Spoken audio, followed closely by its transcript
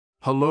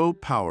Hello,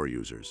 power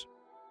users.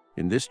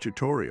 In this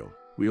tutorial,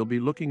 we'll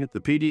be looking at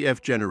the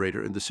PDF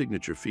generator and the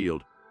signature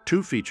field,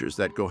 two features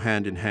that go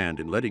hand in hand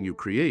in letting you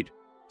create,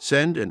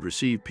 send, and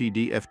receive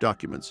PDF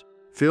documents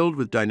filled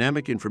with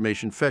dynamic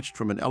information fetched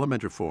from an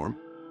Elementor form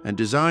and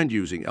designed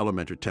using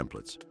Elementor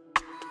templates.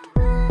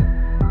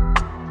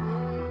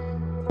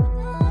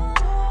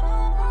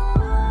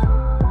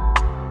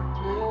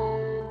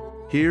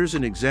 Here's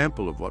an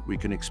example of what we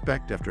can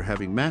expect after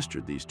having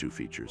mastered these two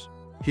features.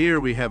 Here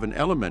we have an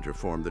Elementor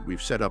form that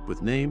we've set up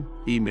with name,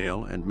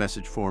 email, and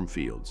message form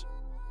fields.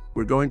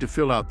 We're going to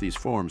fill out these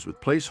forms with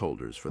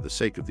placeholders for the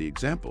sake of the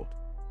example,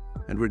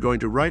 and we're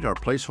going to write our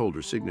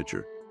placeholder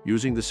signature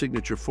using the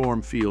signature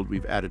form field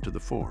we've added to the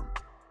form.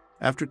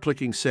 After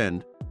clicking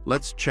send,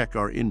 let's check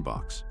our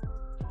inbox.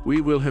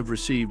 We will have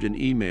received an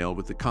email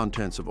with the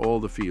contents of all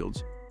the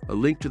fields, a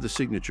link to the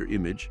signature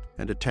image,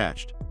 and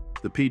attached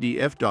the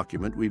PDF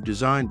document we've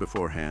designed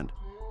beforehand,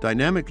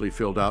 dynamically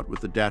filled out with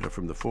the data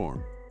from the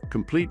form,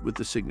 complete with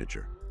the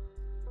signature.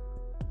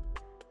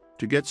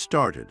 To get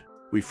started,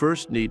 we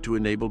first need to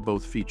enable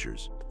both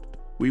features.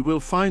 We will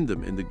find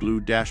them in the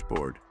Gloo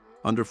dashboard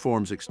under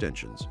Forms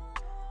extensions.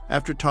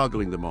 After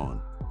toggling them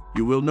on,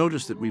 you will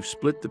notice that we've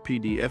split the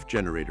PDF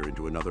generator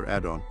into another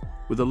add-on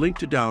with a link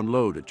to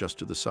download it just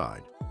to the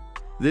side.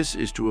 This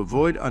is to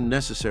avoid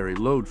unnecessary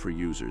load for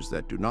users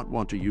that do not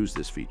want to use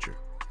this feature.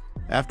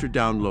 After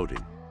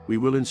downloading, we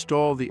will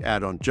install the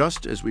add-on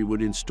just as we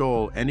would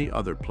install any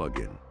other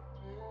plugin.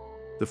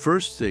 The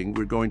first thing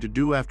we're going to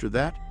do after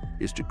that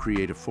is to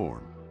create a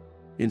form.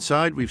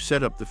 Inside, we've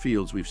set up the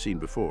fields we've seen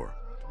before,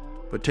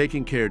 but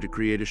taking care to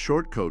create a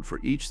shortcode for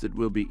each that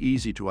will be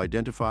easy to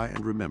identify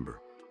and remember.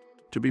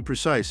 To be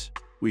precise,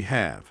 we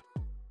have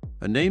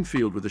a name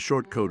field with a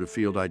shortcode of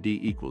field ID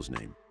equals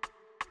name,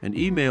 an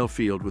email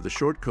field with a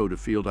shortcode of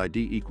field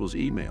ID equals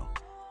email,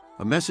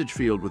 a message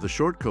field with a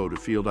shortcode of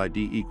field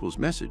ID equals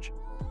message,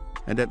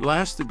 and at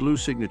last the Gloo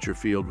signature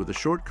field with a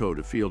shortcode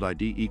of field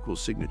ID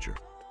equals signature.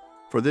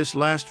 For this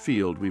last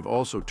field, we've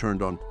also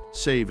turned on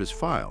Save as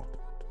File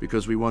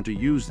because we want to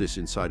use this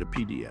inside a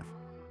PDF.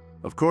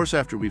 Of course,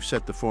 after we've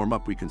set the form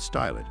up, we can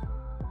style it,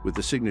 with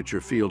the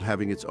signature field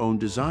having its own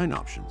design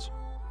options.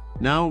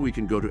 Now we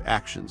can go to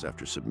Actions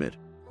after Submit,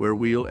 where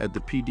we'll add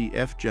the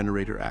PDF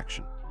generator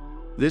action.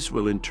 This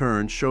will in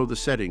turn show the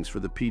settings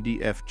for the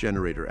PDF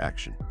generator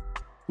action.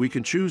 We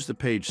can choose the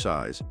page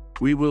size.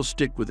 We will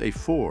stick with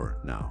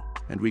A4 now,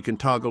 and we can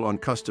toggle on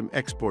Custom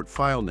Export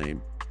File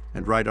Name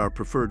and write our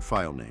preferred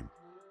file name.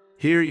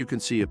 Here you can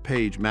see a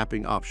page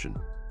mapping option,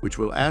 which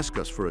will ask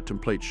us for a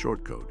template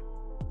shortcode.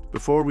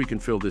 Before we can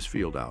fill this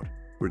field out,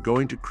 we're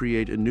going to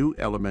create a new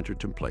Elementor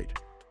template.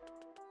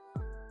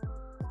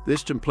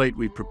 This template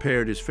we've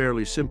prepared is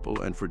fairly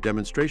simple and for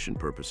demonstration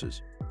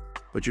purposes,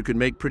 but you can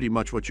make pretty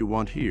much what you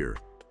want here,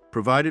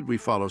 provided we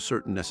follow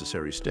certain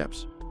necessary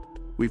steps.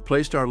 We've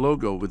placed our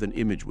logo with an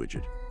image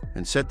widget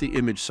and set the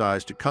image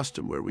size to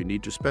custom, where we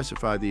need to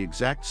specify the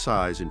exact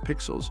size in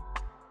pixels,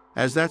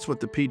 as that's what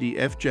the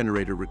PDF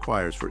generator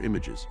requires for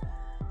images.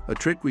 A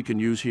trick we can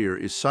use here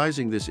is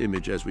sizing this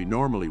image as we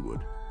normally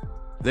would,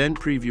 then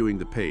previewing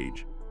the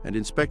page and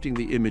inspecting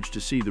the image to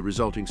see the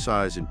resulting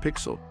size in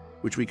pixel,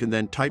 which we can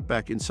then type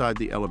back inside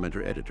the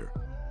Elementor editor.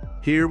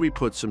 Here we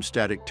put some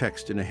static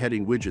text in a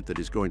heading widget that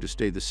is going to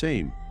stay the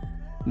same.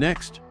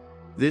 Next,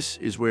 this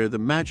is where the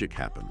magic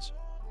happens.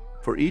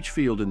 For each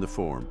field in the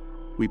form,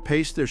 we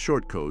paste their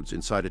shortcodes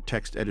inside a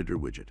text editor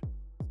widget.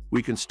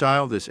 We can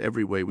style this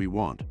every way we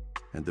want,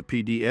 and the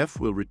PDF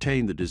will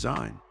retain the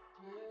design.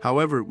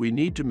 However, we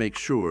need to make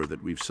sure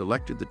that we've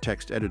selected the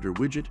text editor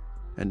widget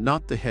and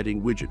not the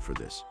heading widget for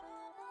this.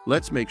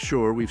 Let's make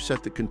sure we've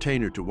set the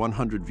container to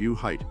 100 view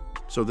height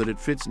so that it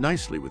fits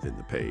nicely within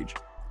the page,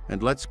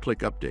 and let's click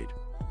Update.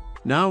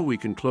 Now we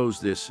can close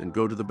this and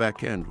go to the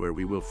back end, where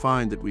we will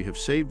find that we have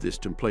saved this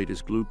template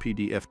as Gloo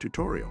PDF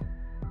tutorial.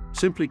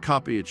 Simply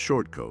copy its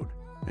shortcode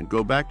and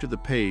go back to the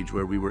page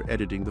where we were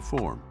editing the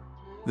form.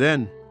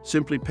 Then,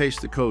 simply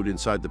paste the code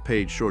inside the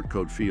page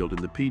shortcode field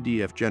in the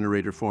PDF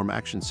generator form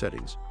action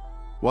settings.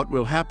 What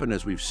will happen,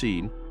 as we've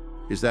seen,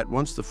 is that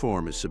once the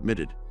form is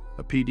submitted,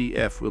 a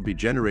PDF will be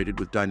generated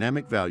with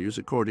dynamic values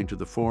according to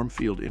the form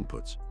field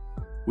inputs.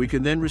 We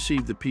can then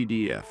receive the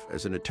PDF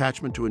as an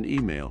attachment to an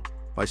email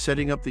by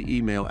setting up the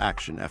email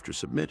action after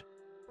submit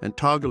and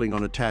toggling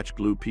on Attach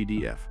Gloo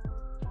PDF.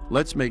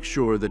 Let's make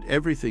sure that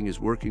everything is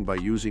working by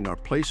using our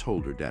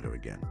placeholder data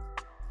again.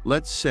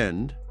 Let's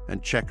send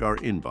and check our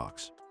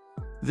inbox.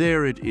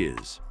 There it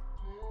is.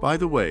 By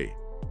the way,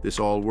 this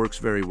all works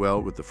very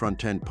well with the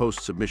front-end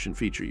post-submission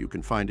feature you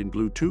can find in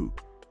Gloo too,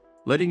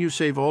 letting you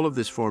save all of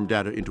this form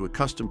data into a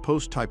custom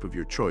post type of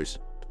your choice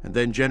and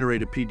then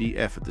generate a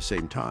PDF at the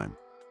same time.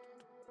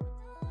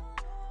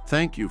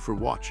 Thank you for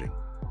watching.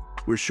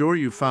 We're sure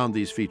you found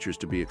these features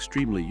to be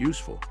extremely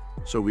useful,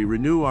 so we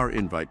renew our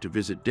invite to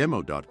visit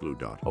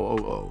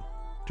demo.gloo.ooo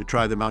to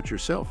try them out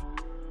yourself,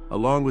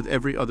 along with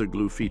every other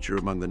Gloo feature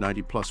among the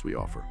 90+ we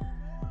offer.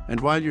 And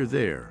while you're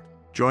there,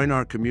 join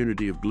our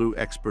community of Gloo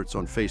experts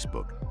on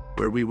Facebook,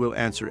 where we will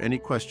answer any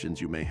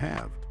questions you may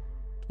have.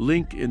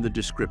 Link in the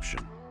description.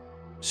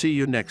 See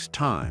you next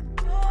time.